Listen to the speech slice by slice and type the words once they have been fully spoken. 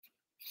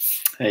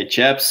Hey,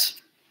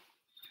 chaps.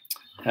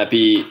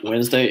 Happy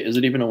Wednesday. Is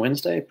it even a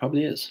Wednesday?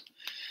 Probably is.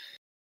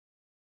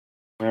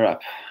 We're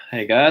up.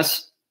 Hey,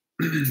 guys.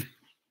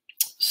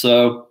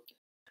 So,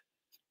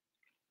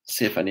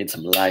 see if I need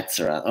some lights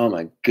around. Oh,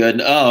 my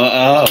goodness.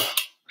 Oh.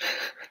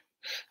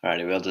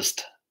 Alrighty, we'll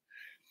just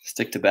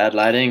stick to bad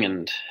lighting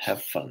and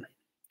have fun.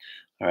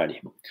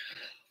 Alrighty.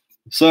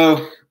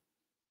 So,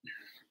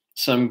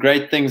 some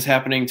great things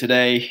happening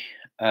today.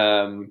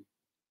 I'm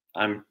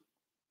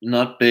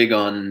not big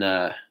on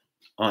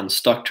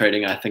stock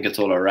trading. I think it's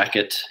all a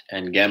racket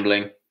and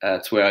gambling.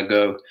 It's where I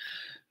go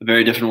a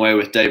very different way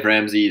with Dave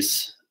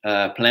Ramsey's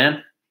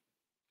plan.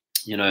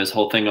 You know, his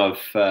whole thing of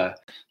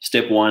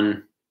step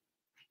one,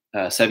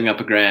 saving up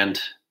 $1,000.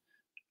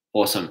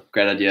 Awesome.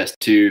 Great idea.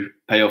 2,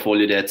 pay off all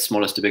your debts,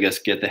 smallest to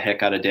biggest, get the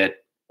heck out of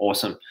debt.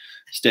 Awesome.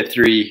 Step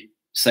 3,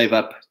 save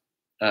up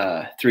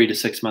 3 to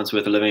 6 months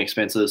worth of living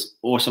expenses.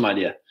 Awesome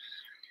idea.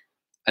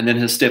 And then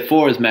his step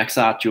 4 is max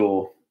out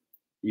your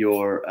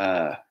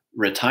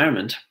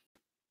retirement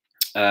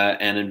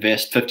and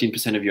invest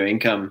 15% of your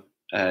income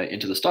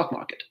into the stock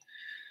market.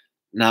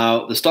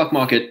 Now, the stock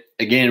market,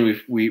 again,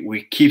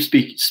 we keep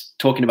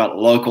talking about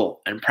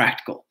local and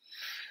practical.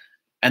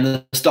 And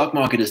the stock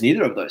market is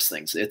neither of those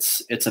things.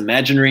 It's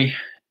imaginary,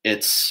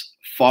 it's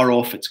far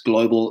off, it's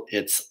global,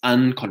 it's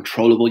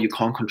uncontrollable. You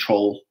can't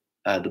control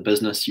the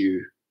business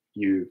you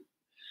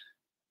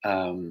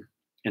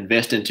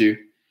invest into.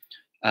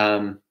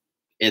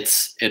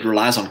 It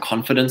relies on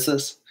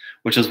confidences,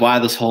 which is why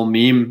this whole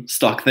meme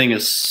stock thing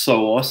is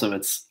so awesome.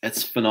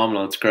 It's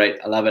phenomenal. It's great.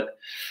 I love it.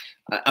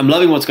 I'm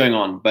loving what's going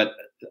on, but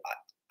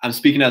I'm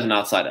speaking as an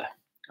outsider.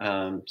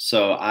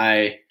 So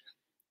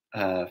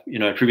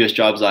previous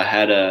jobs, I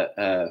had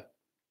a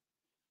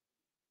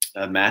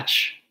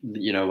match,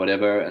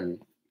 whatever, and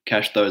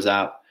cashed those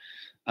out.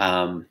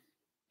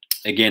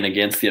 Again,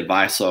 against the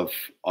advice of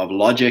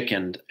logic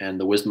and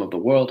the wisdom of the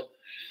world.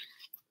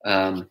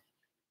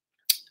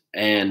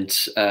 And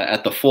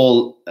at the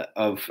fall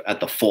of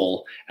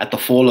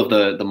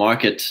the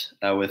market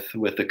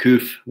with the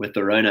coof, with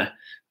the Rona,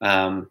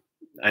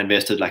 I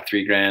invested like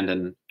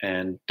 $3,000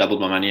 and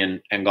doubled my money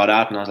and got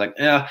out. And I was like,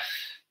 yeah,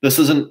 this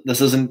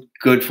isn't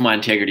good for my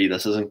integrity.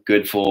 This isn't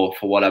good for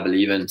what I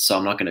believe in. So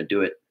I'm not going to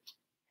do it.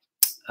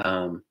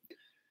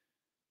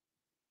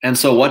 And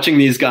so watching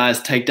these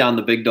guys take down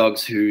the big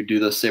dogs who do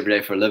this every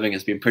day for a living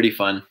has been pretty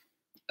fun.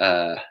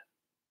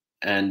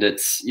 And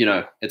it's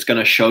going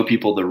to show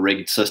people the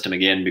rigged system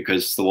again,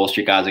 because the Wall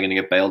Street guys are going to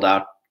get bailed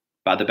out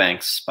by the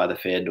banks, by the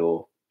Fed,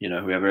 or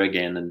whoever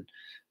again, and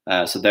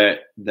so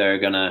they're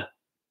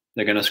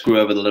gonna screw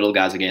over the little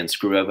guys again,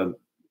 screw over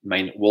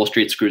Wall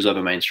Street screws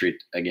over Main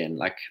Street again.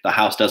 Like the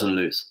house doesn't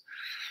lose,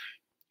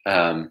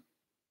 but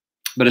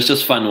it's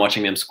just fun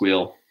watching them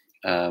squeal,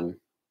 and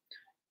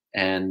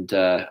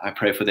I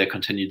pray for their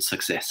continued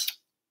success.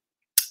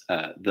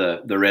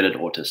 The Reddit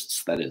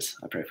autists, that is,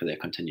 I pray for their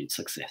continued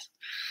success.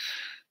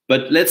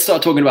 But let's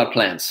start talking about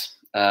plans.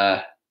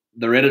 The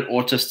Reddit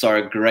autists are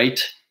a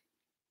great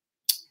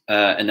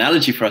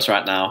analogy for us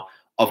right now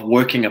of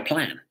working a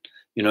plan.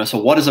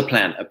 So what is a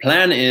plan? A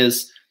plan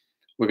is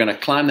we're going to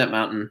climb that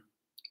mountain.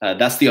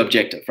 That's the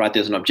objective, right?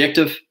 There's an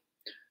objective.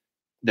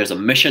 There's a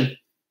mission.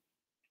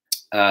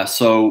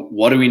 So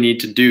what do we need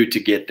to do to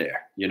get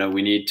there?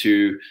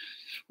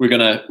 We're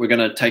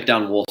gonna take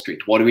down Wall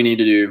Street. What do we need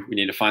to do? We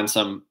need to find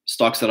some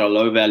stocks that are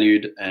low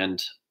valued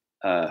and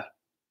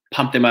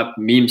pump them up,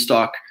 meme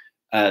stock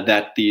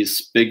that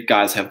these big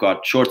guys have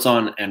got shorts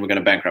on, and we're going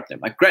to bankrupt them.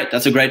 Like, great,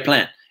 that's a great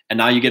plan. And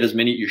now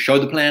you show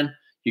the plan,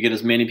 you get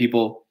as many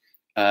people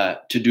to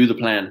do the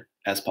plan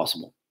as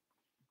possible.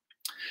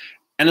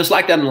 And it's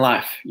like that in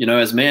life.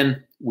 As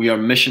men, we are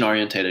mission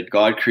orientated.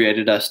 God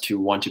created us to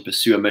want to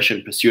pursue a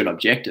mission, pursue an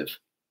objective.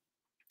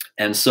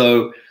 And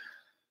so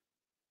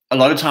a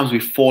lot of times we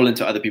fall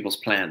into other people's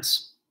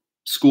plans.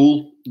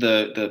 School,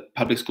 the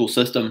public school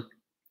system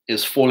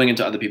is falling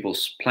into other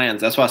people's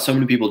plans. That's why so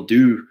many people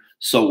do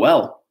so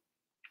well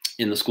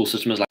in the school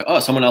system. Is like, oh,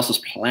 someone else is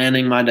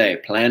planning my day,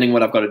 planning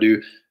what I've got to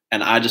do,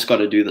 and I just got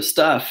to do the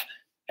stuff,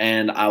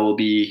 and I'll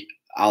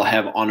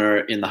have honor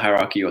in the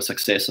hierarchy or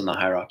success in the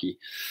hierarchy.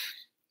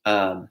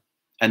 And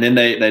then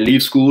they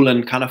leave school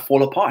and kind of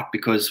fall apart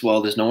because,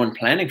 well, there's no one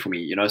planning for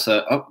me,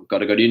 So, got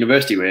to go to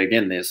university where,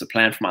 again, there's a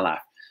plan for my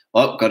life.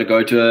 Got to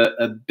go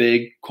to a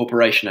big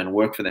corporation and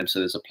work for them. So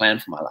there's a plan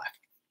for my life.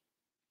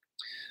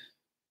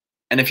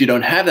 And if you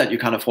don't have that, you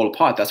kind of fall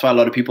apart. That's why a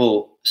lot of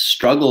people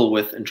struggle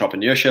with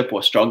entrepreneurship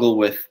or struggle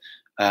with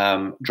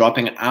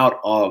dropping out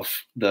of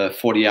the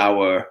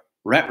 40-hour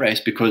rat race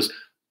because,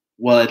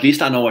 well, at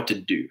least I know what to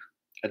do.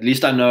 At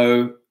least I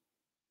know,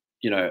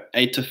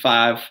 8 to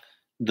 5,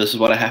 this is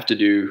what I have to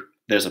do.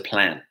 There's a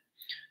plan.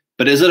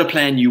 But is it a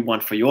plan you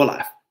want for your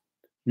life?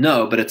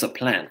 No, but it's a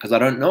plan, because I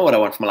don't know what I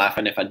want for my life.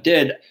 And if I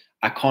did,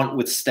 I can't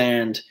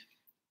withstand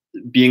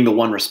being the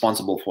one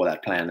responsible for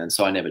that plan. And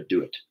so I never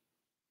do it.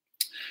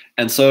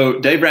 And so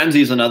Dave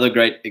Ramsey is another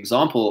great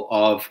example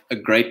of a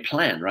great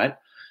plan, right?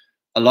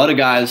 A lot of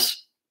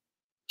guys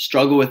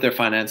struggle with their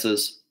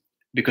finances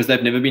because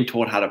they've never been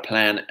taught how to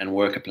plan and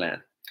work a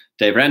plan.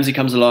 Dave Ramsey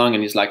comes along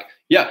and he's like,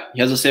 yeah,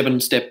 here's a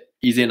 7-step,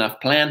 easy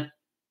enough plan.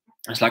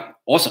 It's like,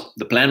 awesome.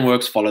 The plan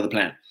works. Follow the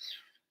plan.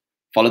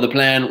 Follow the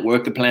plan,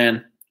 work the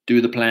plan,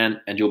 do the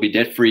plan, and you'll be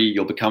debt free.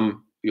 You'll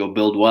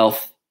build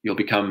wealth. You'll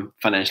become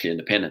financially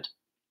independent.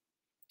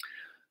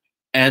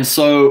 And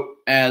so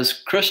as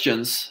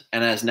Christians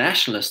and as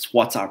nationalists,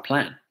 what's our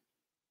plan?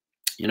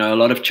 A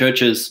lot of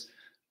churches,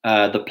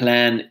 the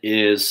plan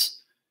is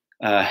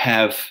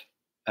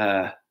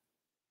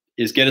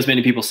get as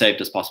many people saved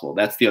as possible.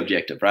 That's the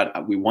objective, right?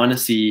 We want to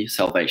see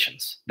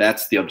salvations.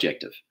 That's the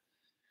objective.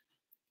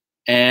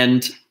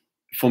 And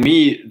for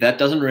me,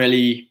 it's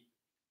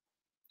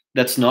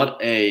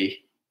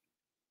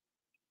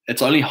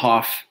only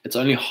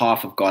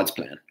half of God's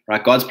plan,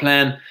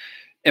 right?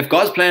 If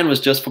God's plan was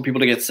just for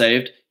people to get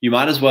saved, you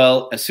might as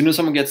well, as soon as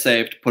someone gets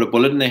saved, put a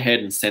bullet in their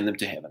head and send them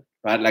to heaven,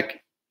 right?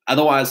 Like,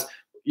 otherwise,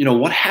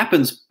 what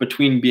happens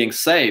between being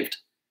saved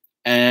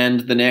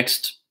and the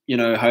next,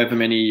 however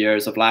many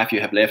years of life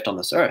you have left on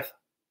this earth?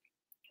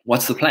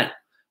 What's the plan?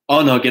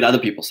 Oh no, get other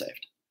people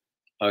saved.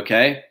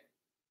 Okay.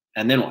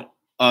 And then what?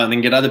 Oh, and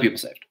then get other people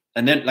saved.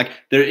 And then, like,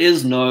 there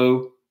is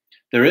no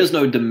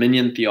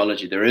dominion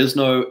theology. There is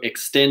no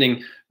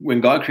extending.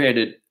 When God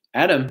created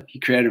Adam, he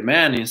created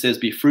man, and he says,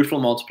 be fruitful,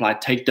 multiply,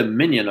 take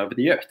dominion over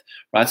the earth,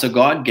 right? So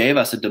God gave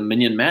us a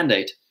dominion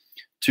mandate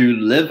to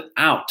live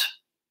out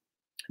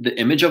the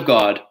image of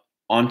God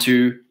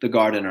onto the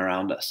garden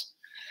around us.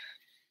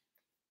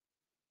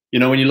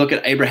 When you look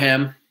at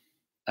Abraham,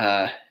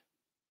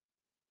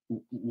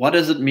 what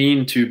does it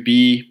mean to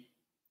be,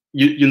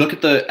 you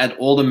look at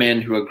all the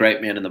men who are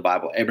great men in the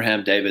Bible,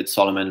 Abraham, David,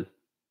 Solomon,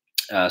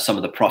 some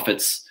of the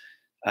prophets.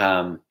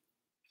 What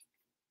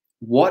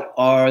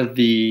are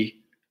the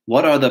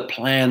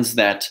plans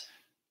that,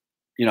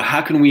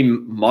 how can we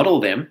model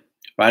them,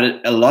 right?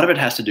 A lot of it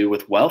has to do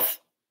with wealth,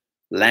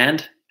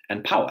 land,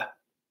 and power.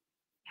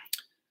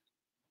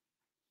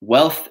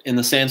 Wealth in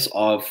the sense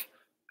of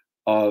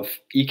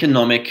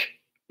economic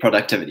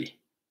productivity.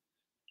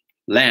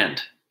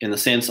 Land in the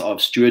sense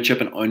of stewardship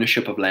and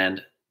ownership of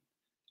land.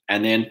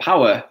 And then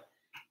power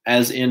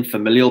as in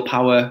familial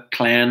power,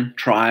 clan,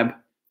 tribe,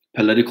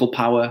 political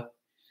power.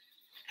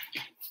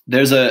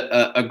 There's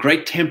a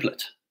great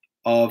template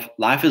of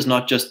life is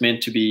not just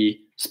meant to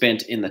be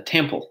spent in the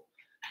temple,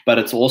 but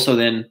it's also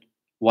then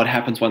what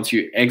happens once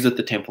you exit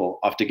the temple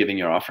after giving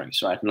your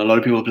offerings, right? And a lot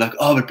of people will be like,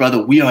 oh, but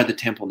brother, we are the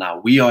temple now.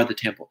 We are the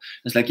temple.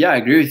 It's like, yeah, I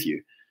agree with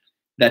you.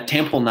 That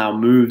temple now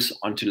moves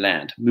onto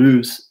land,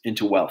 moves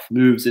into wealth,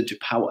 moves into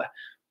power.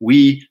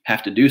 We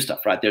have to do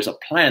stuff, right? There's a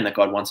plan that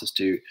God wants us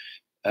to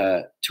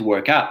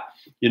work out.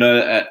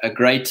 A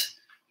great,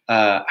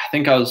 I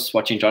think I was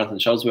watching Jonathan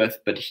Shuttlesworth,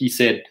 but he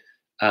said,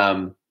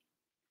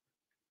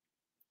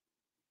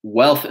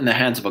 wealth in the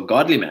hands of a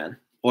godly man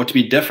ought to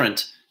be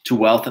different to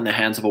wealth in the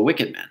hands of a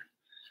wicked man.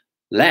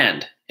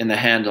 Land in the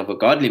hand of a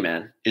godly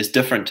man is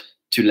different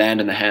to land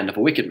in the hand of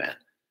a wicked man.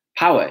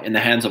 Power in the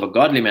hands of a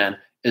godly man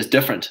is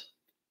different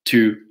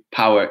to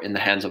power in the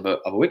hands of a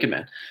wicked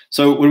man.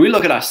 So when we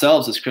look at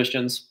ourselves as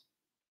Christians,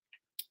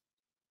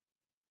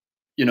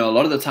 a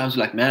lot of the times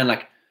we're like, man,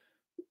 like,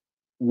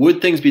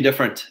 would things be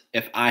different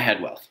if I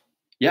had wealth?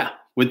 Yeah.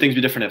 Would things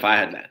be different if I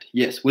had land?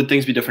 Yes. Would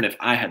things be different if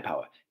I had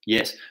power?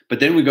 Yes. But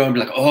then we go and be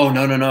like, oh,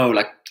 no.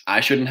 Like,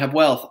 I shouldn't have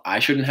wealth. I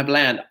shouldn't have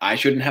land. I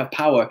shouldn't have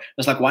power.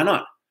 It's like, why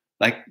not?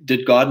 Like,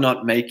 did God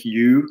not make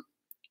you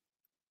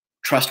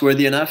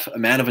trustworthy enough, a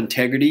man of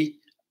integrity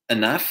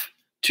enough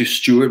to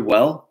steward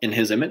well in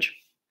his image?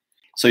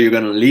 So you're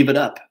going to leave it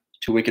up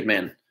to wicked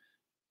men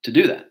to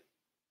do that.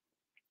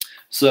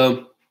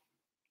 So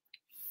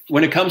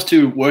when it comes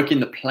to working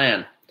the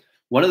plan,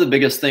 one of the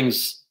biggest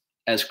things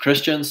as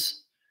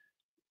Christians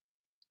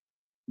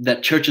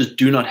that churches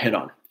do not hit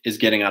on is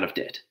getting out of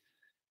debt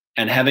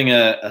and having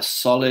a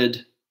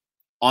solid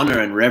honor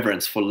and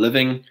reverence for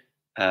living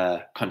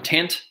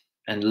content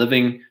and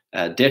living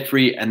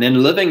debt-free, and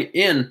then living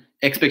in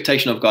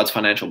expectation of God's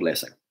financial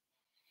blessing.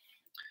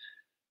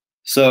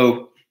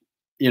 So,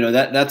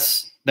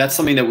 that's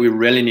something that we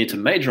really need to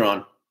major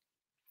on.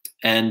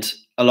 And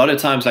a lot of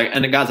times,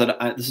 and guys,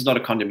 this is not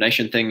a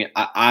condemnation thing.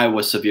 I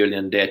was severely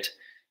in debt.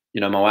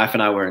 My wife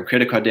and I were in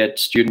credit card debt,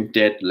 student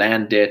debt,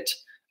 land debt.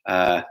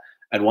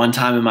 At one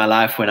time in my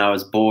life, when I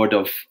was bored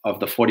of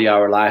the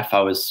 40-hour life,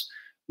 I was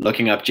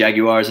looking up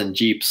Jaguars and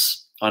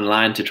Jeeps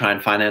online to try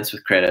and finance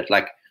with credit.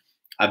 Like,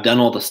 I've done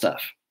all the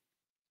stuff.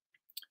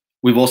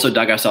 We've also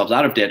dug ourselves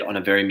out of debt on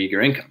a very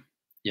meager income.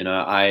 When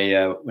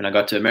I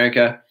got to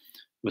America,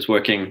 was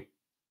working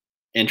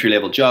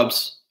entry-level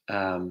jobs.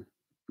 My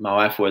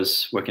wife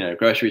was working at a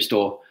grocery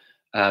store,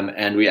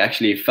 and we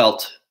actually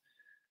felt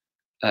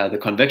the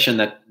conviction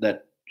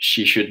that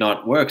she should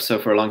not work. So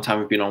for a long time,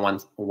 we've been on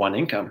one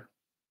income.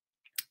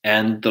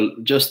 And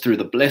just through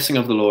the blessing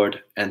of the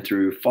Lord and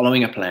through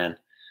following a plan,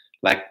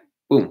 like,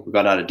 boom, we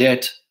got out of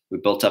debt. We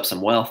built up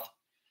some wealth.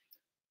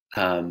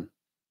 I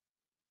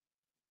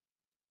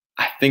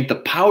think the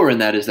power in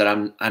that is that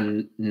I'm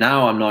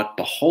not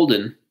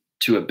beholden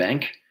to a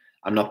bank.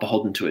 I'm not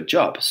beholden to a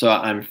job. So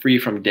I'm free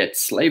from debt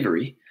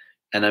slavery.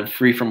 and I'm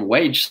free from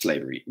wage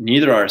slavery.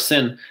 Neither are a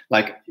sin.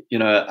 Like,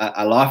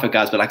 I laugh at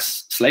guys, but like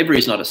slavery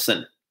is not a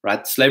sin,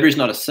 right? Slavery is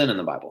not a sin in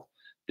the Bible.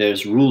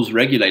 There's rules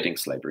regulating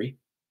slavery.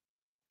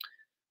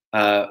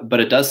 But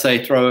it does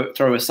say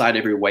throw aside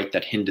every weight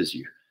that hinders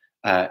you.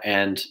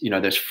 And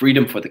there's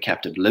freedom for the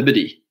captive,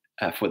 liberty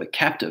for the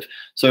captive.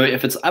 So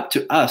if it's up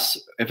to us,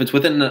 if it's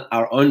within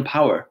our own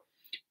power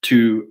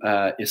to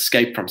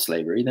escape from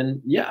slavery,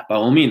 then yeah, by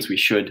all means, we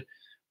should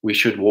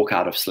walk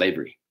out of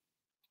slavery.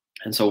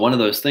 And so one of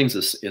those things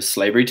is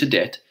slavery to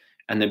debt.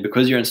 And then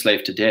because you're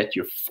enslaved to debt,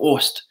 you're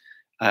forced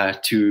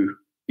to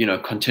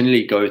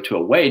continually go to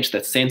a wage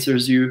that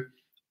censors you,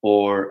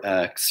 or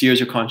sears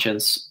your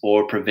conscience,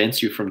 or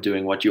prevents you from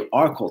doing what you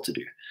are called to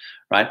do,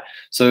 right?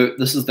 So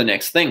this is the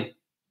next thing.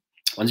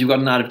 Once you've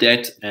gotten out of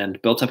debt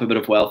and built up a bit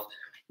of wealth,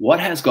 what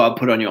has God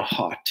put on your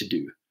heart to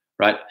do,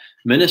 right?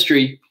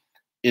 Ministry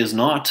is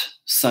not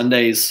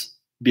Sundays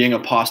being a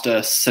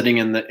pastor, sitting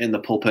in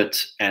the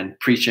pulpit and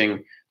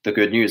preaching the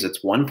good news.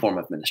 It's one form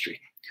of ministry.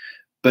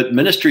 But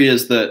ministry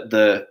is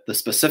the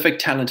specific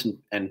talent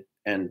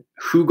and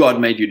who God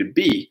made you to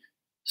be,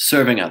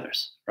 serving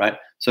others, right?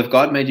 So if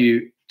God made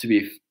you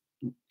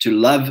to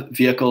love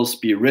vehicles,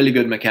 be a really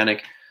good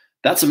mechanic,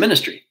 that's a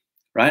ministry,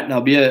 right? Now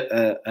be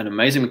an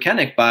amazing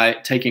mechanic by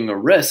taking a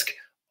risk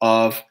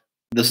of,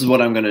 this is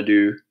what I'm going to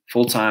do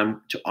full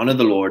time to honor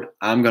the Lord.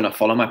 I'm going to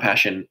follow my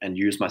passion and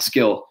use my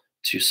skill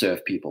to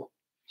serve people.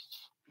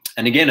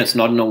 And again, it's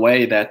not in a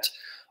way that,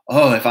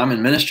 oh, if I'm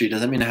in ministry,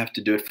 does that mean I have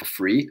to do it for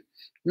free?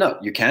 No,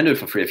 you can do it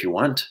for free if you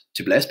want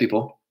to bless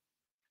people.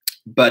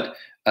 But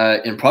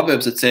in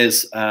Proverbs, it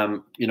says,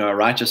 a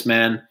righteous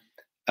man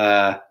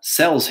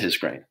sells his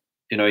grain.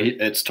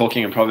 It's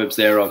talking in Proverbs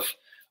there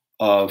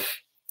of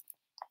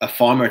a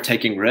farmer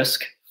taking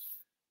risk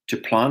to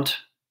plant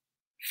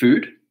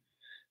food,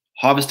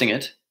 harvesting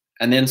it,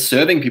 and then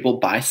serving people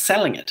by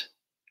selling it.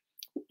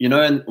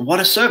 And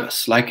what a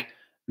service. Like,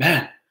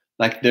 man,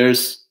 like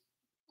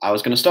I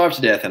was going to starve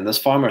to death, and this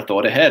farmer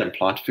thought ahead and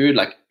planted food.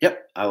 Like,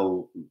 yep,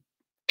 I'll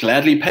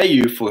gladly pay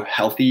you for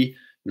healthy,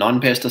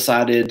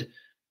 non-pesticided,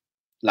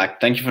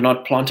 like, thank you for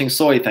not planting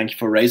soy. Thank you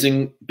for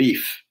raising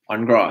beef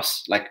on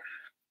grass. Like,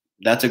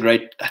 that's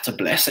a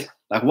blessing.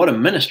 Like, what a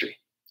ministry.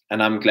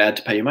 And I'm glad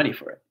to pay you money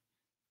for it.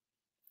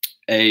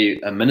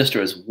 A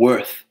minister is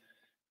worth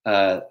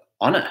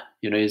honor.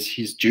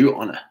 He's due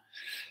honor.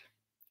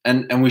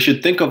 And we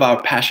should think of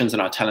our passions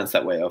and our talents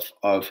that way,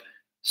 of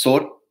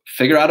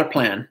figure out a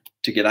plan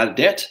to get out of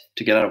debt,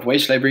 to get out of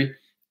wage slavery.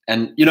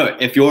 And,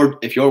 if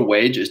your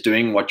wage is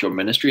doing what your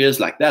ministry is,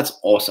 like, that's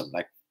awesome.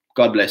 Like,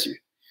 God bless you.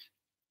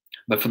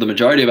 But for the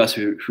majority of us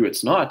who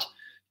it's not,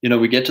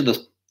 we get to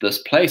this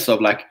place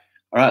of like,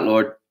 all right,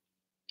 Lord,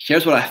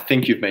 here's what I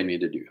think you've made me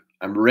to do.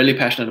 I'm really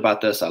passionate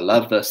about this. I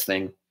love this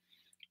thing.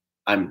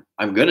 I'm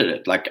good at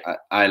it. Like,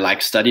 I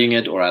like studying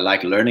it, or I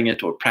like learning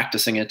it, or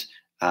practicing it.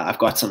 I've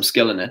got some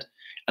skill in it.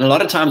 And a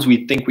lot of times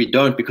we think we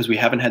don't because we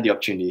haven't had the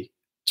opportunity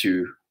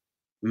to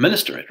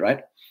minister it,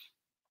 right?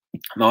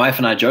 My wife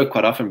and I joke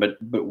quite often, but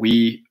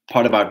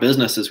part of our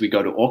business is we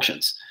go to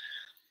auctions.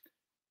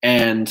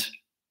 And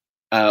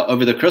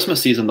over the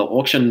Christmas season, the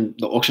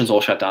auctions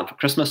all shut down for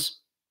Christmas.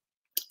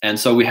 And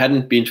so we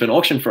hadn't been to an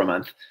auction for a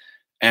month.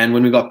 And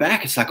when we got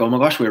back, it's like, oh my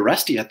gosh, we're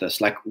rusty at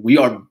this. Like, we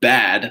are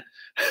bad.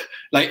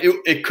 Like,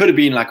 it could have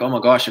been like, oh my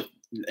gosh,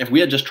 if we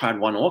had just tried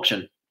one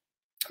auction,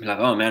 we'd be like,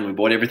 oh man, we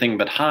bought everything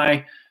but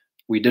high.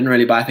 We didn't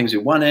really buy things we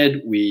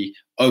wanted. We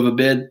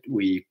overbid.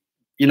 It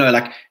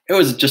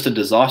was just a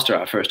disaster,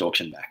 our first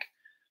auction back.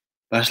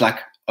 But it's like,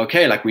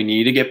 okay, like, we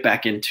need to get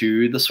back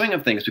into the swing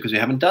of things because we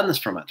haven't done this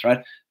for a month,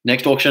 right?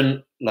 Next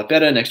auction, a lot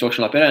better. Next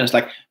auction, a lot better. And it's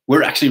like,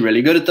 we're actually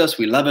really good at this.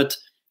 We love it.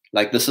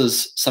 Like, this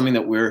is something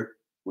that we're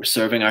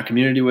serving our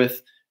community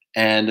with.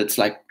 And it's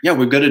like, yeah,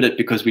 we're good at it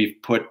because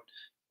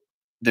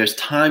there's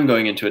time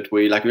going into it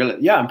where you're like,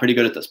 yeah, I'm pretty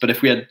good at this. But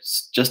if we had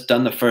just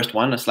done the first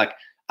one, it's like,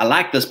 I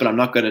like this, but I'm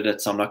not good at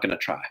it, so I'm not going to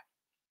try.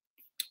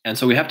 And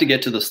so we have to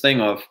get to this thing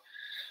of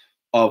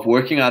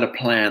working out a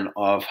plan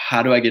of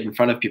how do I get in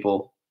front of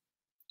people,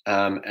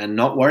 and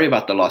not worry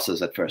about the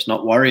losses at first,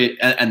 not worry.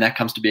 And that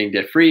comes to being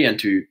debt free and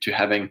to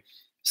having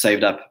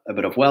saved up a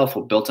bit of wealth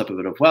or built up a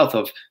bit of wealth,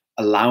 of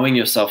allowing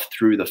yourself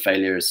through the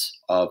failures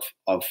of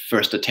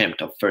first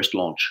attempt, of first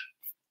launch.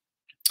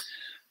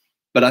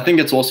 But I think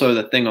it's also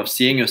the thing of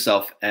seeing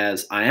yourself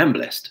as, I am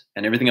blessed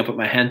and everything I put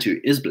my hand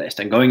to is blessed,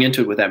 and going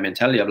into it with that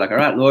mentality of like, all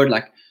right, Lord,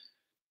 like,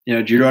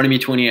 Deuteronomy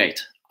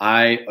 28,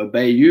 I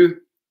obey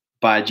you.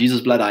 By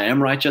Jesus' blood, I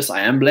am righteous.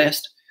 I am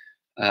blessed.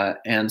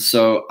 And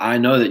so I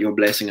know that your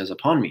blessing is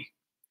upon me.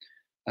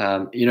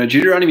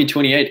 Deuteronomy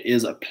 28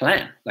 is a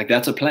plan. Like,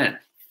 that's a plan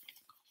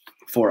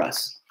for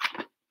us.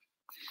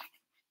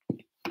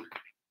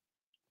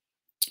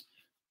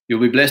 You'll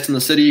be blessed in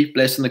the city,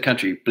 blessed in the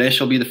country. Blessed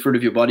shall be the fruit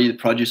of your body, the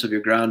produce of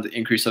your ground, the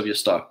increase of your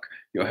stock,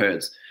 your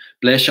herds.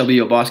 Blessed shall be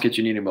your basket,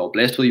 your kneading bowl.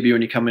 Blessed will you be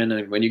when you come in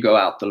and when you go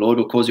out. The Lord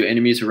will cause your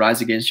enemies who rise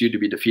against you to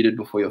be defeated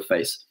before your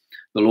face.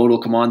 The Lord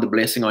will command the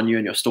blessing on you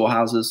in your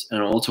storehouses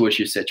and on all to which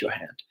you set your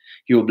hand.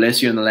 He will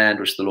bless you in the land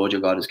which the Lord your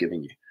God is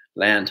giving you.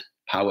 Land,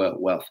 power,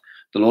 wealth.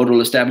 The Lord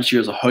will establish you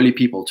as a holy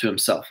people to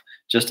himself,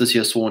 just as he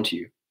has sworn to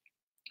you.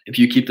 If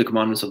you keep the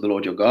commandments of the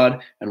Lord your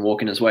God and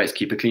walk in his ways,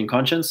 keep a clean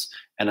conscience,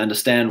 and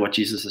understand what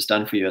Jesus has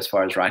done for you as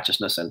far as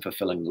righteousness and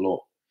fulfilling the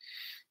law.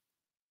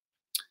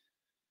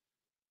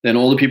 Then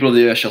all the people of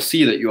the earth shall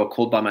see that you are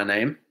called by my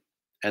name,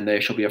 and they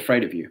shall be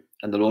afraid of you.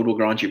 And the Lord will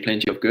grant you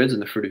plenty of goods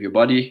and the fruit of your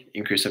body,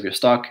 increase of your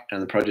stock,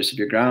 and the produce of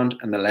your ground,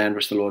 and the land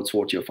which the Lord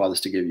swore to your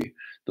fathers to give you.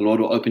 The Lord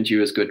will open to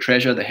you as good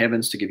treasure the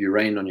heavens to give you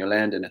rain on your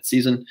land in its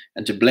season,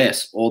 and to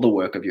bless all the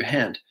work of your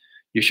hand.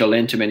 You shall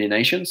lend to many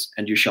nations,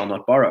 and you shall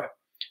not borrow.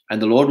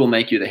 And the Lord will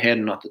make you the head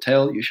and not the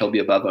tail. You shall be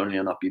above only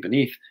and not be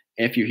beneath.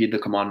 If you heed the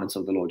commandments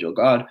of the Lord your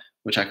God,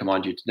 which I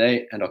command you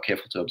today, and are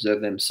careful to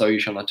observe them, so you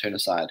shall not turn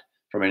aside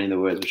from any of the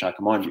words which I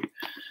command you.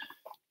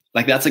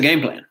 Like, that's a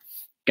game plan.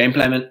 Game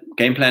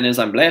plan is,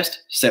 I'm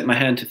blessed, set my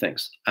hand to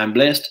things. I'm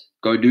blessed,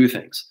 go do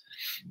things.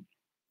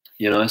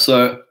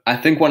 So I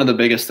think one of the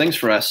biggest things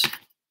for us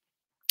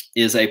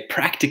is a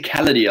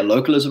practicality, a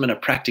localism and a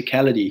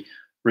practicality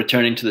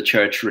returning to the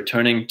church,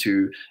 returning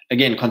to,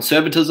 again,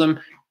 conservatism,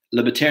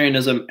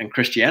 libertarianism, and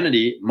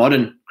Christianity,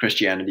 modern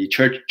Christianity,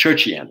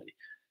 churchianity.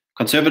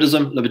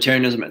 Conservatism,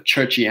 libertarianism, and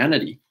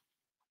churchianity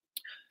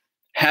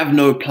have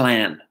no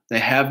plan. They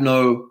have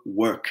no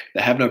work.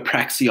 They have no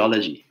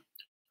praxeology,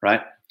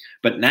 right?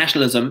 But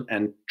nationalism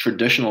and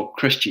traditional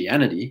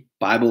Christianity,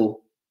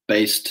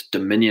 Bible-based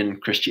dominion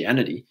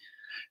Christianity,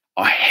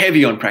 are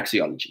heavy on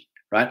praxeology,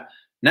 right?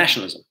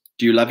 Nationalism.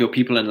 Do you love your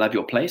people and love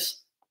your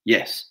place?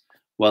 Yes.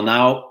 Well,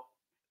 now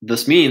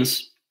this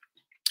means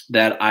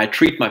that I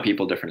treat my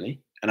people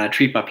differently and I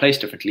treat my place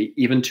differently,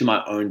 even to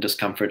my own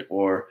discomfort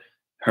or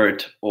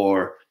hurt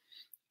or,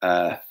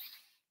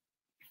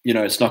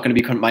 it's not going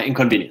to be my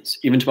inconvenience,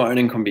 even to my own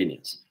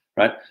inconvenience,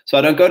 right? So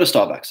I don't go to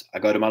Starbucks. I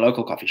go to my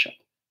local coffee shop,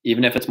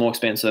 even if it's more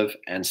expensive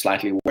and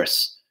slightly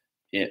worse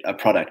a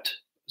product.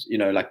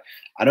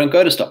 I don't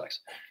go to Starbucks.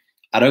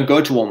 I don't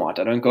go to Walmart.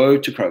 I don't go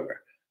to Kroger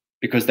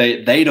because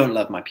they don't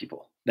love my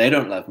people. They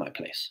don't love my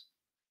place.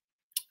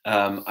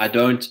 I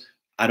don't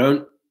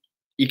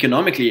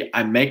economically,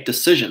 I make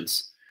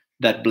decisions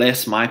that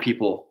bless my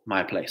people,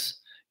 my place.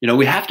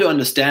 We have to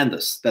understand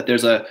this, that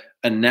there's a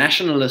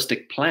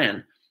nationalistic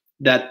plan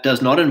that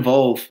does not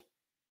involve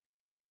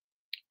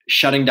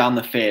shutting down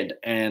the Fed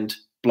and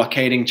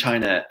blockading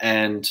China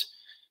and,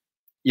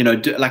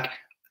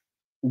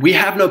 we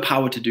have no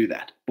power to do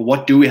that. But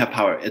what do we have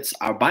power? It's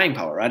our buying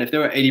power, right? If there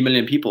were 80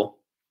 million people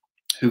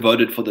who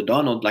voted for the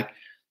Donald,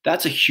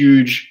 that's a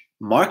huge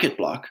market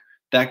block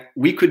that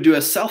we could do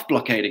a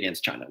self-blockade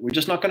against China. We're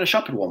just not going to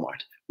shop at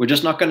Walmart. We're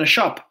just not going to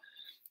shop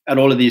at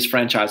all of these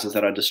franchises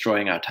that are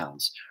destroying our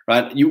towns,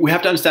 right? We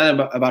have to understand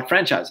about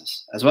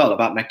franchises as well,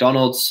 about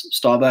McDonald's,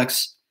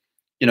 Starbucks,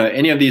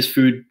 any of these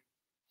food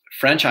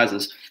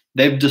franchises.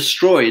 They've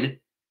destroyed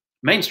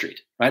Main Street,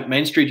 right?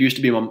 Main Street used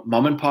to be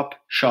mom and pop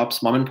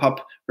shops, mom and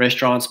pop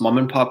restaurants, mom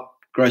and pop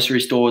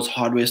grocery stores,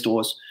 hardware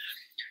stores.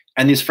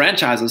 And these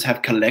franchises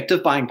have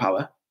collective buying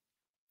power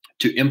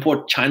to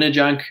import China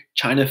junk,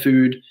 China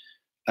food,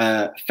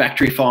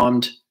 factory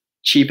farmed,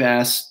 cheap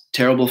ass,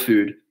 terrible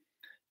food,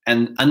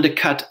 and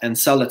undercut and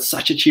sell at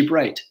such a cheap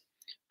rate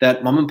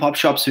that mom and pop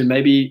shops who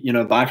maybe,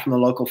 buy from the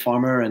local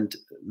farmer and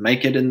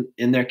make it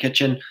in their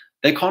kitchen,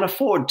 they can't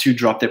afford to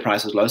drop their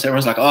prices low. So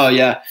everyone's like, oh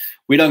yeah,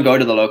 we don't go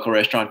to the local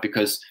restaurant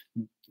because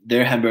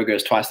their hamburger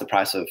is twice the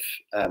price of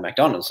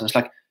McDonald's. And it's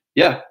like,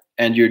 yeah,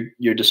 and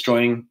you're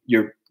destroying,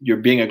 you're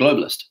being a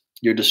globalist.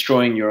 You're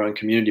destroying your own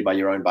community by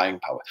your own buying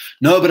power.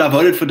 No, but I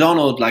voted for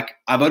Donald.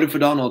 I voted for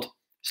Donald.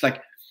 It's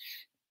like,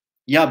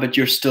 yeah, but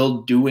you're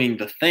still doing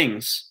the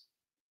things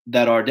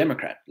that are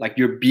Democrat.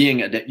 You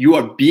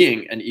are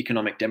being an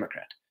economic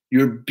Democrat.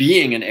 You're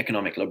being an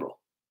economic liberal,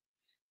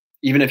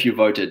 even if you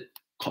voted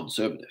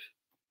conservative.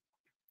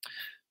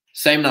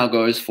 Same now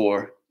goes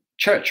for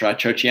church, right?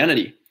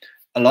 Churchianity.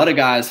 A lot of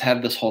guys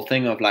have this whole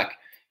thing of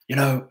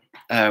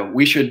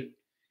we should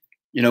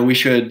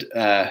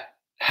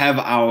have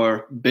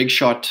our big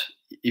shot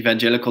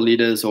evangelical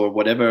leaders or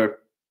whatever,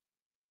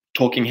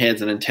 talking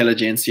heads and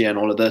intelligentsia and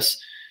all of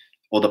this,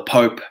 or the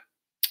Pope,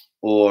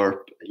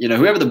 or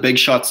whoever the big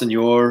shots in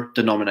your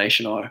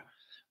denomination are,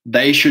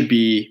 they should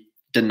be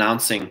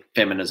denouncing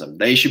feminism.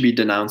 They should be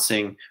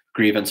denouncing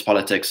grievance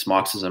politics,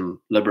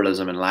 Marxism,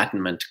 liberalism,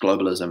 enlightenment,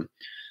 globalism,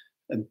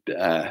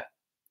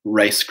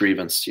 race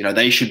grievance.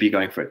 They should be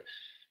going for it.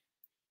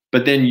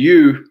 But then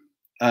you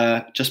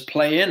just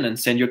play in and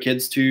send your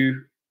kids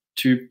to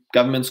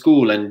government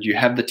school, and you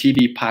have the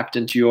TV piped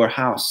into your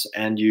house,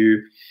 and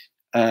you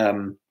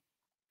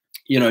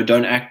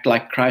don't act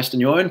like Christ in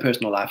your own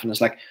personal life. And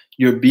it's like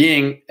you're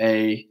being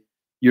a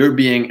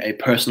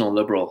personal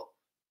liberal,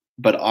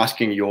 but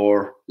asking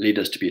your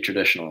leaders to be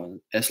traditional.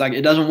 And it's like,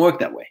 it doesn't work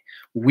that way.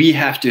 We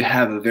have to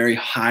have a very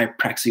high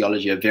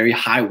praxeology, a very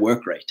high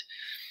work rate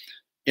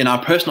in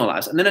our personal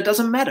lives. And then it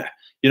doesn't matter.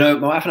 My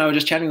wife and I were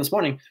just chatting this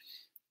morning.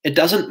 It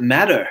doesn't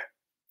matter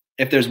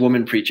if there's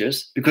women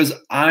preachers, because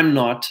I'm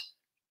not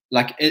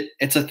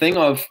it's a thing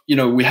of,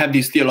 we have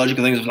these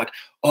theological things of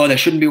oh, there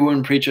shouldn't be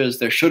women preachers.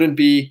 There shouldn't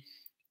be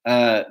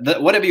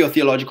whatever your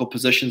theological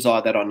positions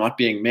are that are not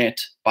being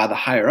met by the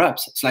higher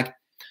ups, it's like,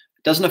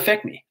 it doesn't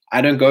affect me.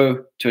 I don't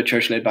go to a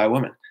church led by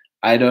women.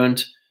 I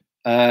don't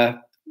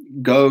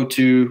go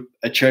to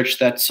a church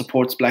that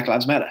supports Black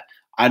Lives Matter.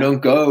 I don't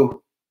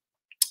go.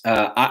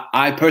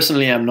 I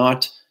personally am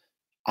not.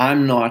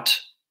 I'm not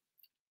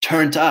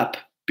turned up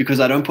because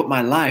I don't put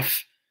my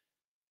life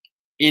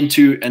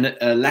into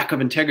a lack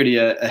of integrity,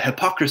 a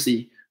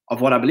hypocrisy of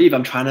what I believe.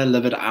 I'm trying to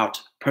live it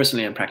out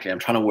personally and practically. I'm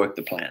trying to work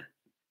the plan.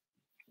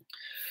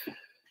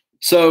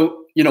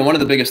 So, one of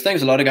the biggest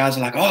things, a lot of guys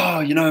are like,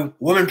 oh,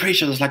 woman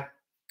preachers, it's like,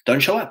 don't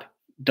show up.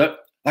 Don't,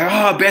 like,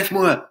 oh, Beth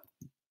Moore,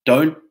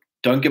 don't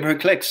give her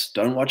clicks.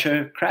 Don't watch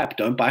her crap.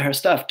 Don't buy her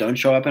stuff. Don't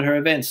show up at her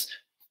events.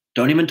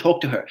 Don't even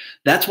talk to her.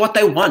 That's what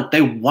they want.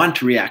 They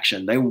want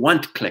reaction. They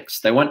want clicks.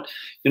 They want,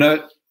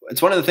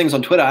 it's one of the things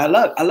on Twitter. I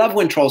love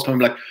when trolls come and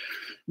be like,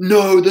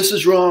 no, this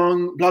is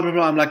wrong, blah, blah,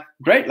 blah. I'm like,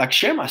 great, like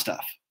share my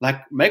stuff. Like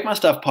make my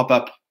stuff pop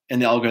up in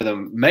the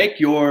algorithm. Make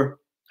your,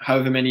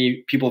 however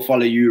many people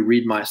follow you,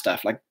 read my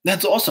stuff. Like,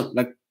 that's awesome.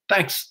 Like,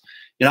 thanks.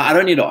 I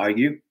don't need to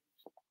argue.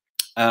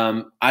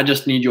 I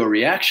just need your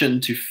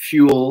reaction to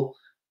fuel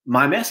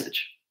my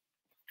message.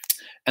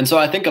 And so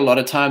I think a lot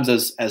of times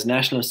as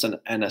nationalists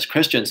and as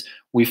Christians,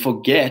 we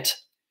forget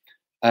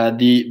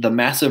the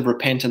massive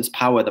repentance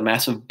power, the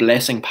massive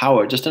blessing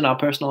power just in our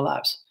personal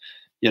lives.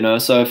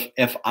 So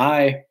if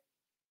I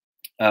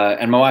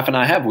and my wife and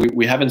I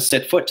we haven't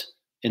set foot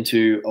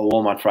into a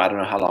Walmart for I don't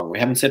know how long. We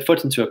haven't set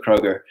foot into a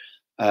Kroger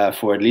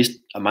for at least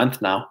a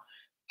month now.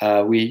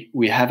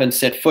 We haven't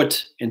set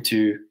foot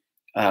into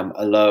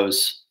a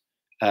Lowe's.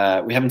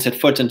 We haven't set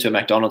foot into a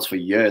McDonald's for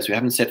years. We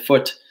haven't set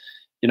foot.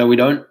 We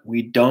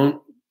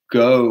don't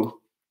go.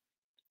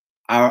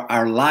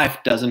 Our life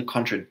doesn't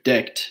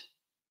contradict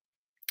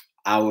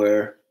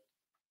our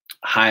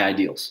high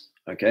ideals.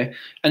 Okay.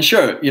 And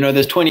sure,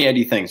 there's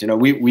 20-80 things.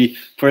 We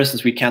for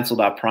instance, we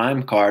canceled our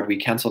Prime card, we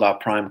canceled our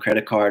Prime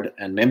credit card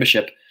and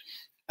membership.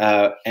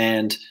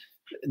 And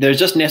there's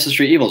just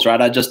necessary evils,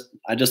 right? I just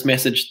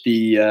messaged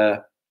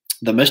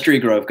the Mystery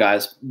Grove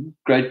guys.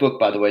 Great book,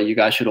 by the way. You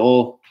guys should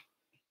all,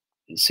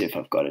 let's see if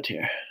I've got it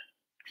here.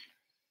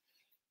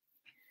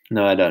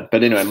 No, I don't.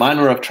 But anyway,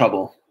 Minor of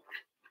Trouble.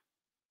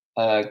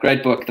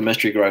 Great book, The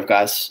Mystery Grove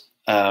guys.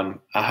 I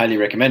highly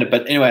recommend it.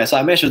 But anyway, so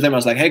I messaged them. I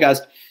was like, hey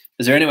guys,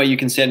 is there any way you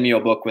can send me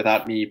your book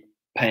without me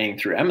paying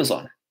through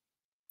Amazon?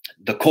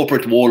 The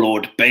corporate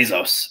warlord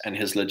Bezos and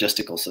his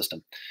logistical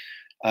system.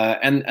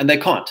 And they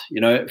can't.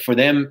 For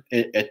them,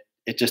 it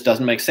just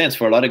doesn't make sense.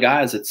 For a lot of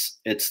guys,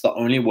 it's the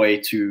only way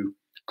to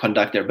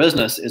conduct their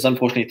business is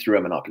unfortunately through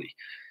a monopoly.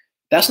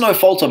 That's no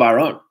fault of our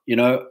own.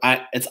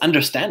 It's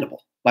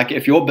understandable. Like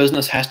if your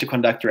business has to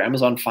conduct through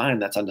Amazon, fine,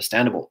 that's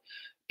understandable.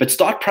 But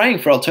start praying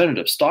for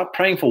alternatives. Start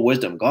praying for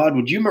wisdom. God,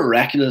 would you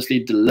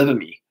miraculously deliver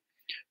me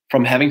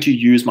from having to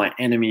use my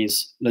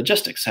enemy's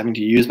logistics, having to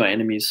use my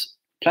enemy's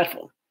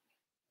platform?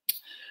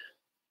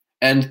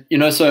 And,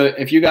 so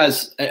if you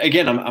guys,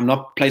 again, I'm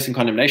not placing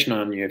condemnation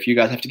on you. If you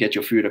guys have to get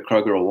your food at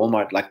Kroger or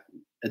Walmart, like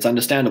it's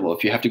understandable.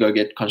 If you have to go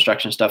get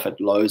construction stuff at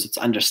Lowe's, it's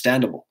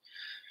understandable.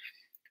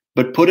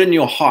 But put in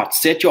your heart,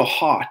 set your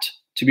heart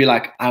to be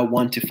like, I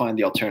want to find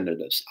the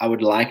alternatives. I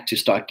would like to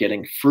start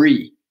getting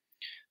free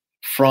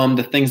from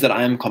the things that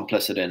I am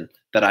complicit in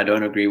that I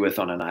don't agree with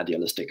on an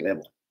idealistic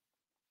level.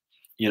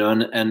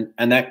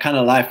 And that kind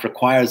of life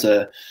requires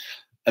a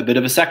bit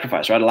of a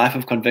sacrifice, right? A life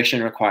of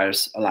conviction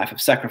requires a life of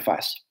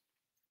sacrifice.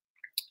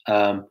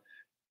 And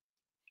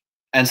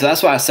so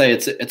that's why I say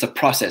it's a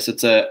process.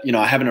 It's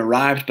I haven't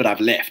arrived, but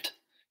I've left,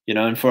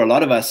 and for a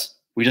lot of us,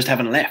 we just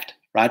haven't left,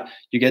 right?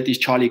 You get these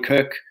Charlie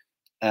Kirk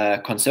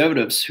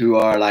conservatives who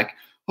are like,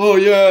 oh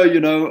yeah,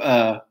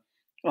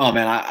 oh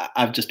man,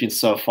 I've just been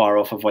so far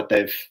off of what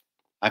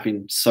I've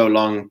been so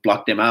long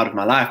blocked them out of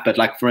my life. But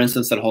like, for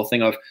instance, that whole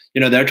thing of,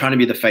 they're trying to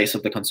be the face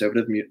of the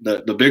conservative,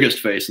 the biggest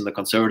face in the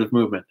conservative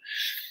movement.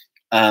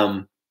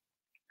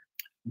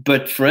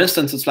 But for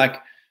instance, it's like,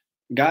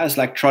 guys,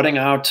 like trotting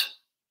out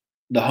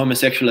the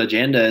homosexual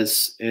agenda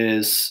is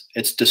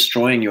it's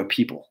destroying your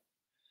people.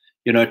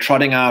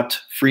 Trotting out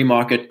free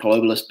market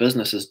globalist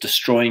business is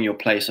destroying your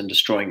place and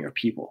destroying your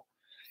people.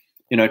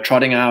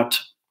 Trotting out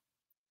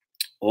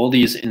all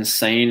these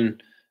insane,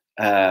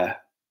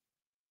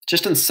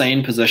 just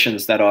insane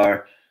positions that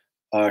are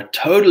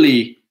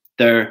totally,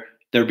 they're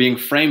being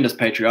framed as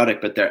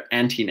patriotic, but they're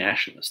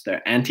anti-nationalist,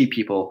 they're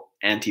anti-people,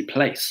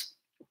 anti-place.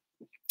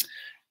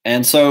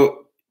 And so,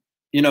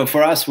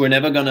 for us, we're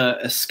never going to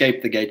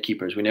escape the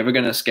gatekeepers. We're never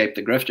going to escape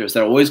the grifters.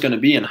 They're always going to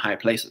be in high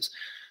places.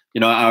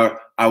 Our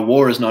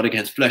war is not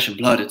against flesh and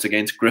blood. It's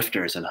against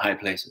grifters in high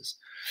places.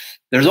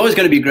 There's always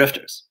going to be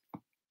grifters.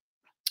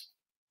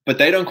 But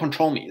they don't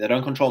control me. They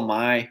don't control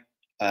my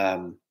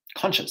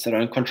conscience. They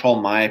don't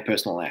control my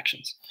personal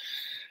actions.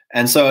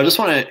 And so I just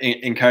want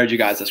to encourage you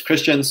guys as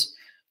Christians,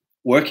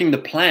 working the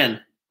plan,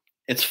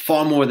 it's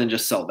far more than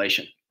just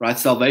salvation, right?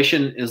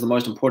 Salvation is the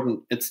most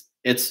important.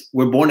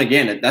 We're born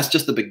again. That's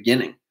just the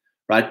beginning,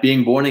 right?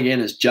 Being born again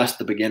is just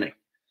the beginning.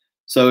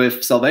 So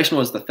if salvation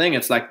was the thing,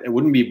 it's like, it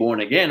wouldn't be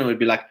born again. It would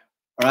be like,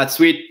 all right,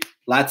 sweet,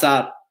 lights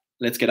out.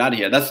 let's get out of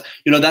here.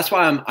 That's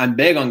why I'm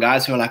big on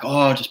guys who are like,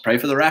 oh, just pray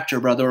for the rapture,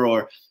 brother,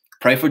 or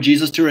pray for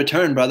Jesus to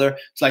return, brother.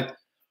 It's like,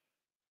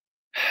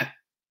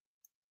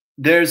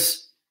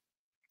 there's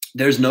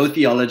no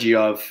theology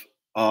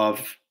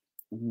of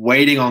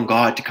waiting on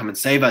God to come and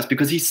save us,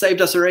 because he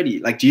saved us already.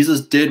 Like, Jesus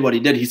did what he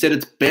did. He said,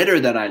 it's better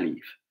that I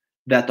leave,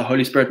 that the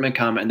Holy Spirit may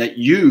come, and that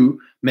you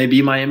may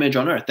be my image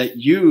on earth, that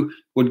you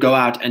would go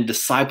out and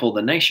disciple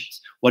the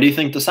nations. What do you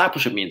think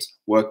discipleship means?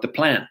 Work the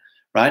plan,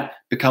 right?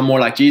 Become more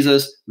like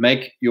Jesus,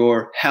 make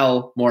your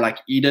hell more like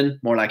Eden,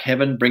 more like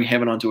heaven, bring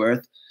heaven onto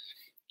earth.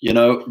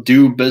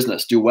 Do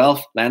business, do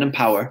wealth, land, and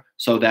power,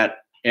 so that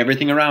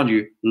everything around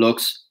you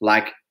looks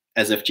like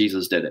as if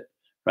Jesus did it,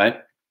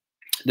 right?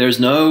 There's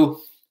no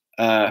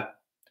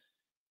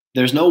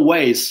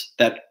ways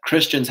that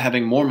Christians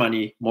having more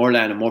money, more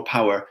land, and more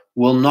power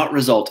will not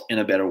result in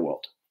a better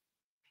world.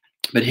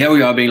 But here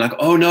we are being like,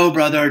 oh no,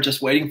 brother,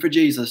 just waiting for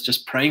Jesus,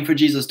 just praying for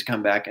Jesus to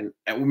come back. And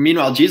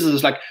meanwhile, Jesus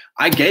is like,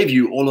 I gave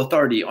you all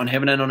authority on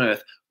heaven and on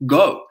earth.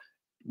 Go,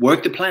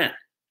 work the plan.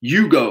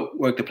 You go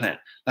work the plan.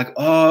 Like,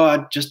 oh,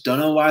 I just don't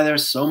know why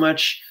there's so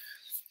much.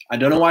 I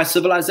don't know why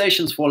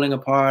civilization's falling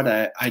apart.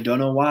 I don't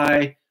know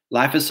why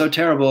life is so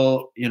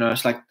terrible.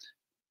 It's like,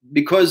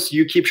 because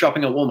you keep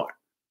shopping at Walmart,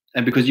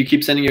 and because you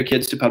keep sending your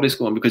kids to public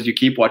school, and because you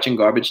keep watching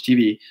garbage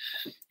TV,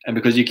 and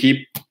because you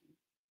keep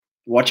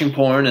watching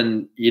porn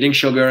and eating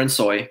sugar and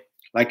soy.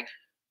 Like,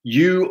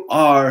 you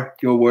are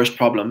your worst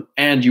problem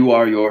and you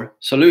are your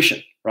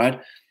solution,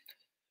 right?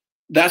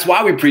 That's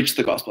why we preach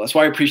the gospel. That's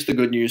why we preach the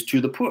good news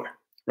to the poor,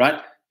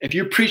 right? If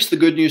you preach the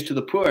good news to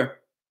the poor,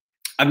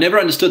 I've never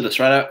understood this,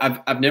 right?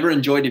 I've never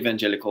enjoyed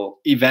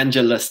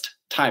evangelist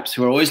types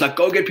who are always like,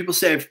 go get people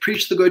saved,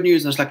 preach the good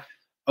news. And it's like,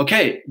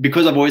 okay,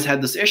 because I've always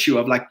had this issue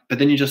of like, but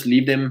then you just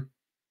leave them.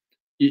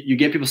 You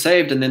get people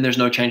saved, and then there's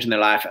no change in their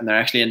life, and they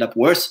actually end up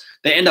worse.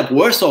 They end up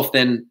worse off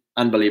than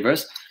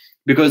unbelievers,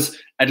 because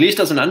at least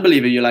as an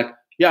unbeliever, you're like,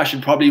 yeah, I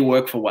should probably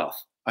work for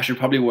wealth. I should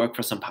probably work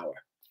for some power.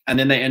 And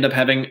then they end up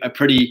having a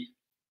pretty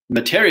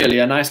materially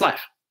a nice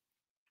life.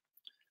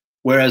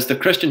 Whereas the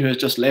Christian who is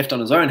just left on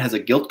his own has a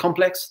guilt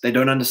complex. They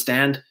don't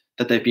understand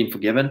that they've been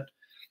forgiven.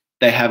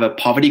 They have a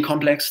poverty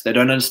complex. They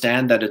don't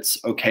understand that it's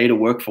okay to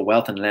work for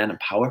wealth and land and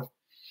power.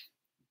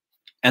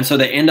 And so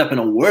they end up in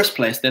a worse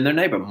place than their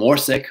neighbor, more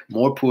sick,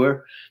 more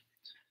poor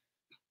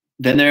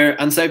than their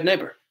unsaved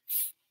neighbor.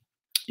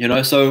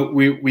 So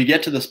we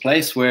get to this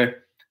place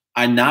where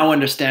I now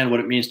understand what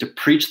it means to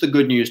preach the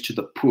good news to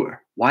the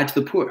poor. Why to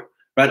the poor?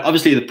 Right?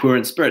 Obviously, the poor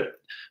in spirit.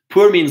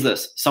 Poor means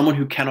this: someone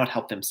who cannot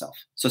help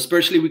themselves. So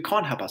spiritually, we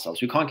can't help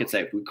ourselves. We can't get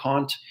saved. We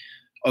can't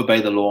obey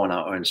the law on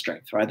our own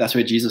strength, right? That's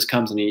where Jesus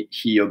comes and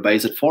he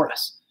obeys it for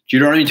us.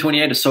 Deuteronomy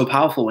 28 is so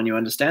powerful when you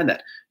understand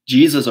that.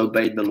 Jesus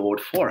obeyed the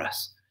Lord for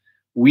us.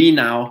 We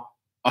now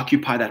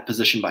occupy that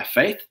position by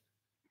faith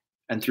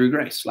and through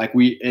grace. Like,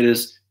 it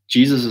is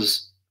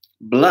Jesus's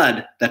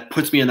blood that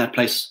puts me in that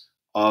place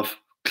of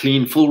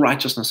clean, full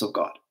righteousness of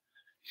God.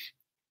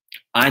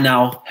 I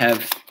now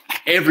have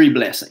every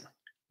blessing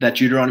that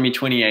Deuteronomy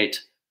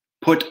 28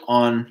 put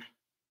on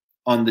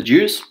the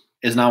Jews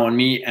is now on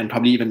me, and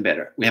probably even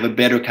better. We have a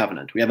better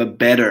covenant. We have a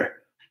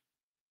better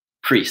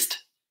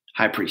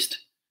high priest.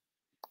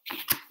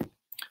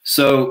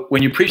 So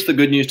when you preach the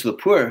good news to the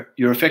poor,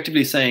 you're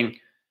effectively saying,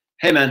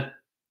 hey man,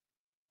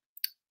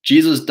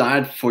 Jesus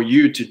died for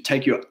you to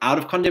take you out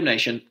of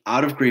condemnation,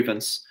 out of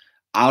grievance,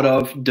 out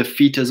of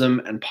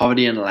defeatism and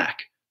poverty and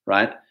lack,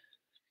 right?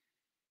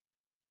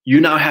 You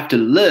now have to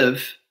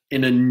live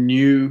in a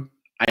new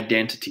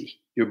identity.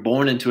 You're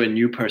born into a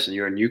new person.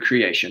 You're a new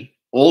creation.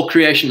 All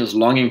creation is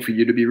longing for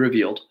you to be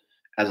revealed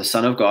as a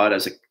son of God,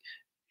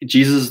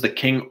 Jesus is the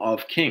King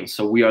of kings.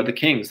 So we are the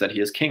kings that he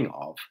is king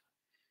of.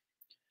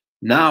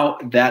 Now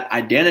that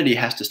identity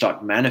has to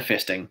start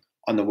manifesting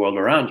on the world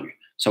around you.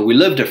 So we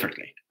live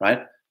differently,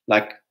 right?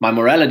 Like, my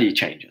morality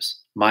changes,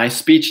 my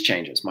speech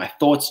changes, my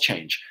thoughts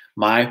change,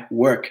 my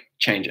work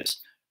changes.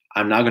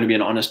 I'm now going to be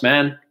an honest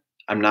man.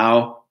 I'm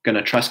now going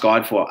to trust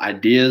God for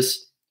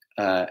ideas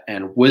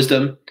and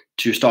wisdom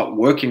to start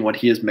working what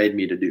he has made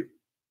me to do.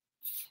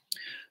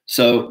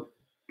 So,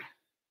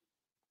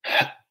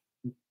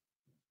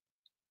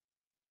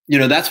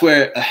 that's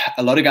where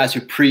a lot of guys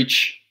who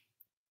preach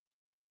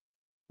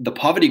the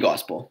poverty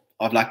gospel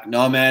of like,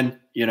 no, man,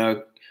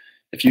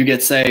 if you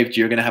get saved,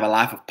 you're going to have a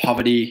life of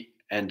poverty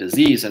and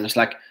disease. And it's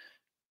like,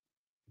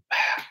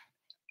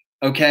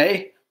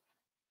 okay.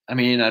 I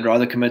mean, I'd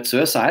rather commit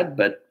suicide,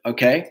 but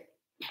okay.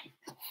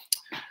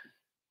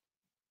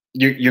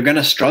 You're going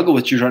to struggle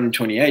with Deuteronomy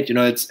 28.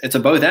 It's a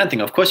both and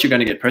thing. Of course, you're going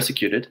to get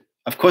persecuted.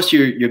 Of course,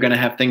 you're going to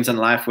have things in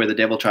life where the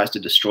devil tries to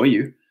destroy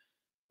you.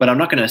 But I'm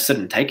not going to sit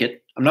and take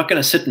it. I'm not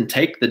going to sit and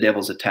take the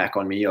devil's attack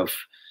on me of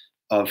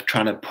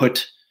trying to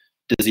put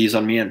disease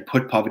on me and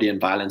put poverty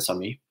and violence on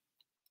me.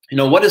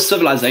 What is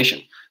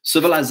civilization?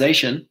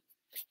 Civilization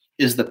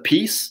is the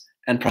peace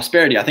and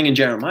prosperity. I think in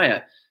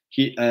Jeremiah,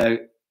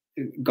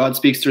 God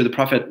speaks through the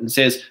prophet and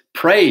says,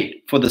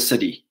 pray for the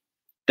city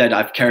that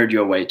I've carried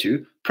you away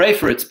to. Pray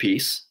for its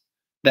peace,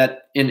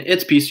 that in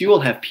its peace you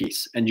will have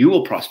peace and you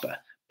will prosper.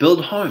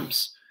 Build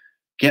homes.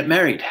 get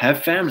married,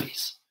 have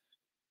families.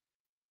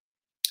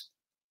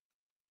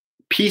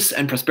 Peace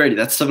and prosperity,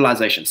 that's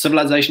civilization.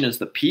 Civilization is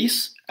the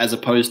peace as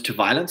opposed to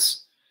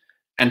violence,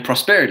 and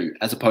prosperity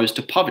as opposed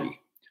to poverty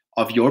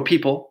of your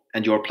people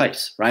and your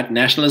place, right?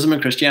 Nationalism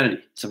and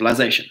Christianity,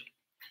 civilization.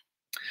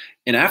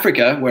 In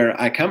Africa, where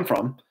I come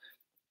from,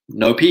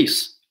 no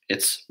peace,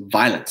 it's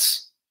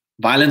violence.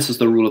 Violence is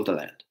the rule of the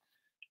land.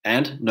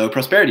 And no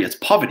prosperity, it's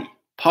poverty.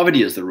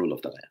 Poverty is the rule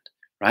of the land,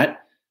 right?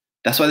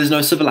 That's why there's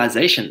no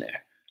civilization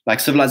there. Like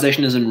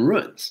civilization is in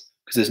ruins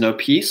because there's no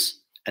peace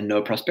and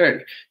no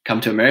prosperity.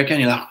 Come to America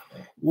and you're like,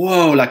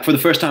 whoa, like for the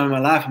first time in my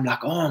life, I'm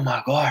like, oh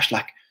my gosh,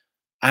 like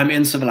I'm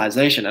in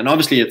civilization. And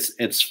obviously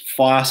it's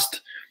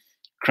fast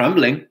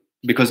crumbling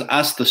because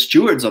us, the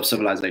stewards of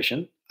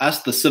civilization,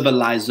 us, the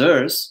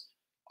civilizers,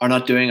 are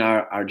not doing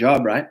our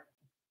job, right?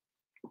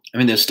 I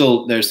mean, there's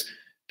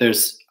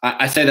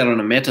I say that on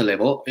a meta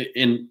level.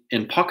 In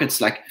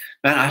pockets, like,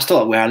 man, I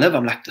still, where I live,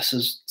 I'm like, this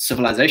is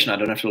civilization. I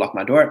don't have to lock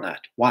my door at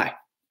night. Why?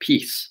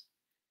 Peace.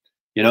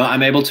 You know,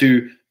 I'm able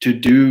to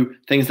do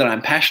things that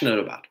I'm passionate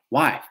about.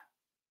 Why?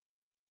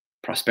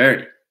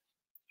 Prosperity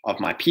of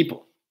my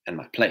people and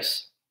my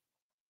place.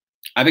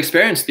 I've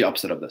experienced the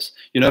opposite of this.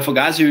 You know, for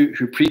guys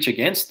who preach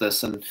against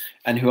this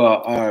and who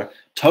are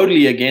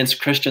totally against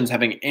Christians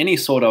having any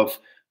sort of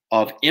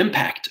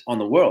impact on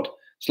the world,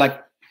 it's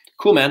like,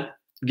 cool, man,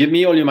 give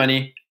me all your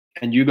money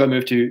and you go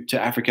move to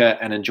Africa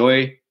and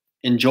enjoy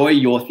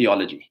your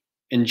theology.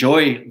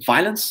 Enjoy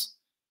violence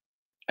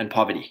and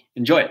poverty.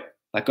 Enjoy it.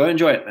 Like, go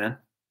enjoy it, man.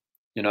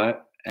 You know,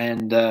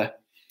 and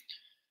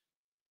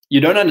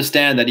you don't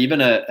understand that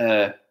even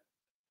a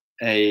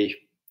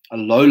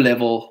low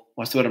level,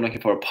 what's the word I'm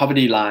looking for, a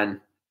poverty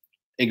line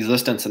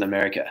existence in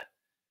America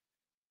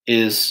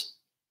is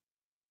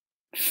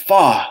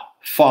far,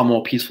 far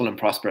more peaceful and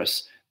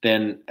prosperous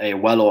than a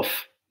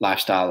well-off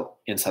lifestyle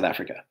in South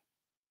Africa.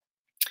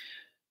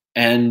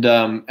 And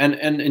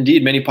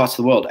indeed, many parts of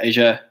the world,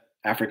 Asia,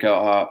 Africa,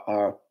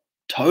 are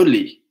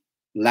totally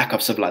lack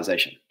of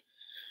civilization.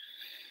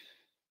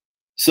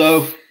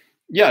 So,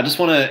 yeah, I just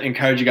want to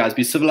encourage you guys,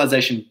 be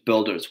civilization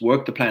builders,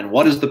 work the plan.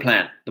 What is the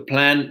plan?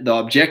 The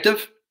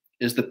objective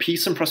is the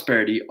peace and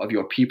prosperity of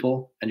your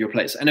people and your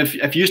place. And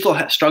if you still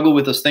struggle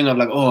with this thing of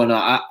like, oh, no,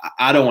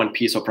 I don't want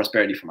peace or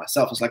prosperity for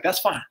myself, it's like, that's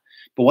fine.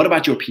 But what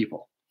about your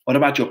people? What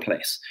about your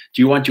place?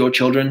 Do you want your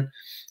children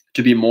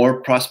to be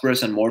more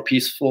prosperous and more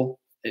peaceful,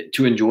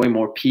 to enjoy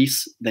more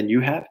peace than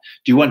you have?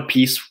 Do you want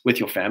peace with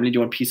your family? Do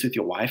you want peace with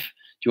your wife?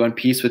 Do you want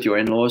peace with your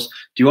in-laws?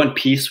 Do you want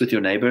peace with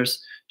your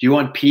neighbors? Do you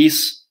want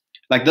peace?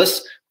 Like,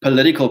 this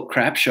political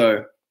crap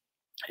show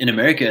in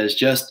America is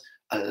just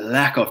a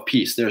lack of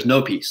peace. There's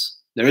no peace.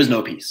 There is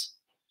no peace.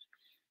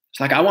 It's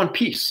like, I want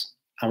peace.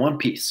 I want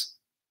peace.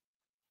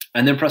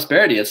 And then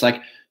prosperity. It's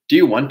like, do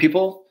you want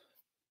people,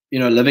 you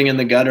know, living in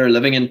the gutter,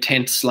 living in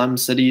tent slum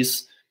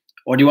cities?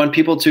 Or do you want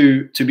people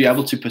to be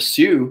able to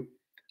pursue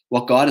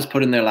what God has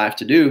put in their life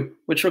to do,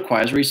 which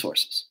requires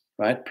resources,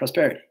 right?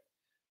 Prosperity.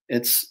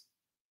 It's,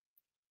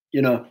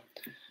 you know,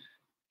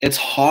 it's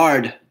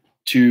hard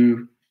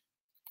to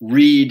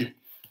read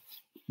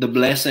the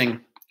blessing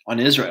on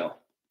Israel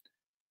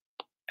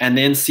and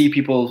then see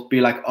people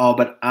be like, oh,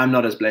 but I'm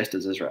not as blessed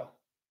as Israel.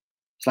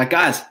 It's like,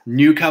 guys,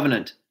 new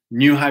covenant,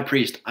 new high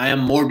priest. I am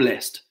more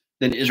blessed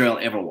than Israel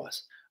ever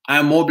was. I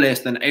am more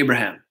blessed than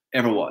Abraham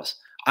ever was.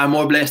 I'm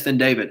more blessed than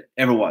David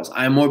ever was.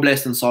 I am more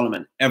blessed than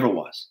Solomon ever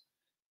was.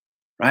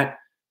 Right?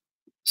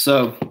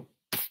 So,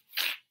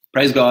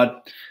 praise God.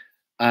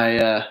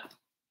 I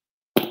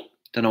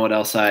don't know what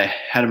else I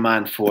had in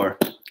mind for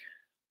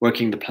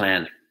working the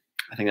plan.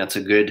 I think that's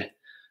a good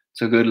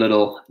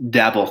little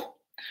dabble.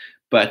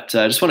 But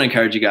I just want to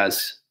encourage you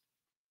guys,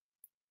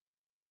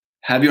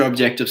 have your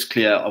objectives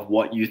clear of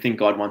what you think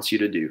God wants you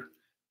to do.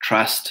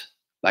 Trust,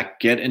 like,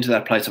 get into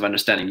that place of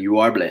understanding you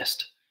are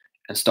blessed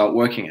and start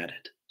working at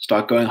it.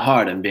 Start going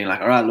hard and being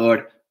like, all right,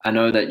 Lord, I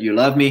know that you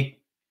love me.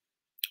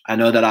 I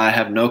know that I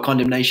have no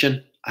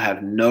condemnation. I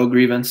have no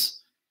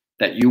grievance,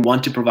 that you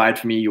want to provide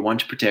for me. You want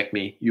to protect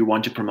me. You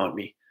want to promote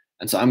me.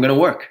 And so I'm going to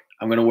work.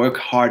 I'm going to work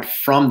hard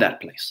from that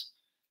place.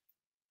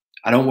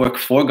 I don't work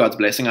for God's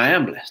blessing. I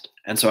am blessed.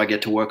 And so I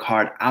get to work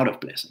hard out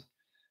of blessing.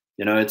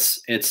 You know,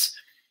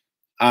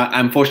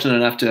 I'm fortunate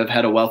enough to have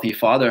had a wealthy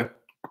father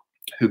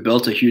who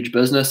built a huge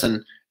business.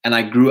 And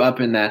I grew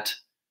up in that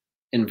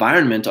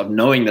environment of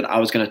knowing that I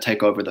was going to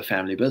take over the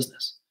family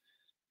business.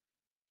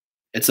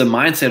 It's a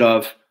mindset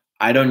of,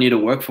 I don't need to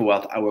work for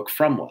wealth. I work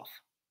from wealth.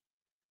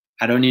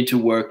 I don't need to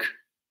work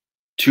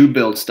to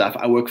build stuff.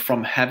 I work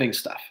from having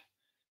stuff.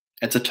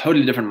 It's a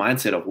totally different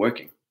mindset of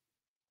working.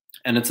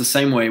 And it's the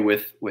same way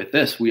with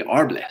this. We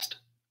are blessed.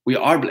 We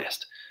are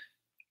blessed.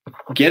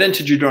 Get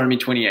into Deuteronomy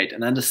 28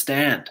 and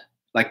understand,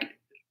 like,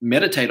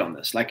 meditate on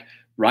this, like,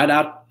 write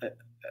out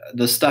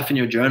the stuff in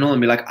your journal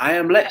and be like, I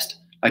am blessed.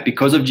 Like,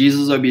 because of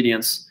Jesus'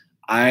 obedience,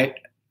 I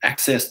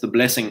access the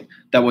blessing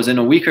that was in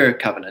a weaker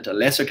covenant, a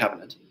lesser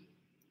covenant.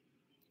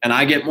 And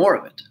I get more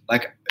of it.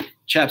 Like,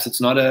 chaps,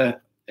 it's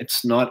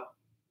not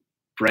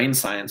brain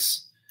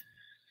science.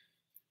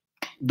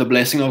 the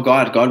blessing of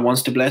God. God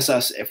wants to bless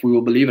us if we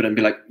will believe it and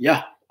be like,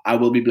 yeah, I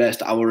will be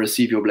blessed. I will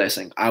receive your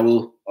blessing. I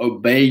will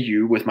obey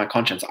you with my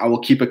conscience. I will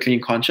keep a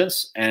clean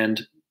conscience.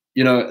 And,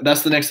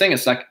 that's the next thing.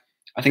 It's like,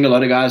 I think a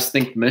lot of guys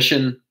think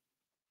mission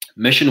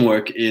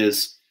work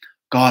is,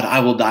 God, I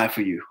will die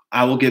for you.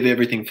 I will give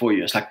everything for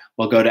you. It's like,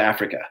 well, go to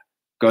Africa,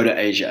 go to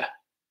Asia.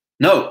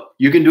 No,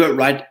 you can do it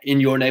right in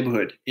your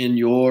neighborhood, in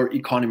your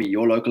economy,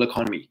 your local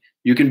economy.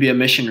 You can be a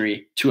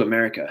missionary to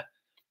America,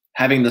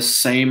 having the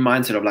same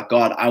mindset of like,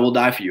 God, I will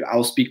die for you. I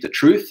will speak the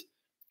truth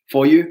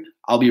for you.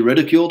 I'll be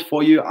ridiculed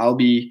for you. I'll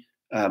be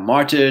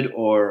martyred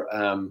or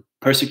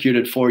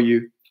persecuted for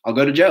you. I'll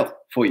go to jail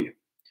for you.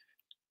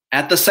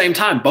 At the same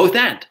time, both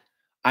and.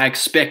 I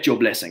expect your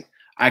blessing.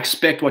 I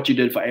expect what you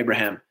did for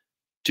Abraham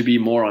to be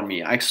more on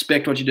me. I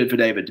expect what you did for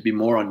David to be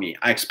more on me.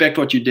 I expect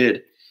what you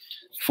did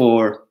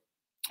for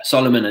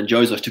Solomon and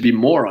Joseph to be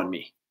more on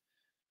me.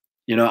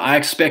 I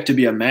expect to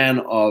be a man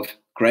of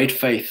great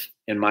faith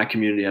in my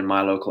community and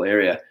my local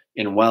area,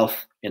 in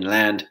wealth, in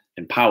land,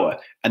 in power.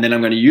 And then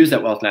I'm going to use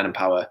that wealth, land, and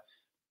power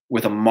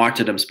with a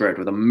martyrdom spirit,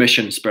 with a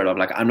mission spirit of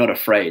like, I'm not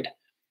afraid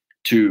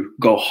to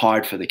go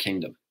hard for the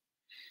kingdom.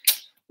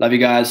 Love you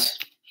guys.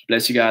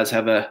 Bless you guys.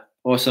 Have an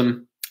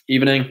awesome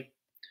evening.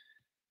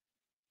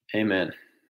 Amen.